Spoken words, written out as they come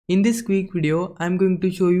In this quick video, I am going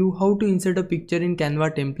to show you how to insert a picture in Canva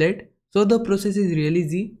template. So the process is really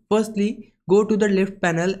easy. Firstly, go to the left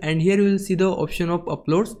panel and here you will see the option of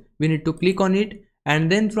uploads. We need to click on it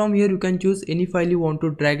and then from here you can choose any file you want to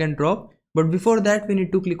drag and drop. But before that we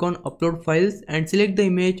need to click on upload files and select the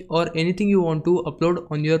image or anything you want to upload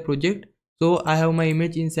on your project. So I have my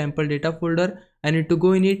image in sample data folder. I need to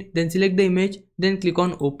go in it, then select the image, then click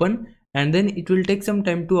on open, and then it will take some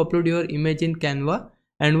time to upload your image in Canva.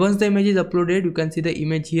 And once the image is uploaded, you can see the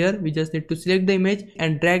image here. We just need to select the image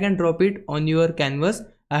and drag and drop it on your canvas.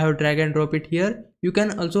 I have drag and drop it here. You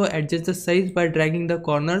can also adjust the size by dragging the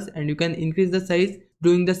corners and you can increase the size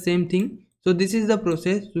doing the same thing. So this is the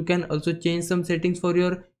process. You can also change some settings for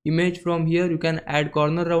your image from here. You can add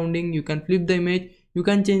corner rounding, you can flip the image, you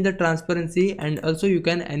can change the transparency, and also you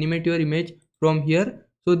can animate your image from here.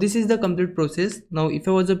 So this is the complete process. Now if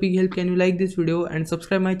I was a big help, can you like this video and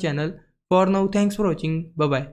subscribe my channel. For now, thanks for watching. Bye bye.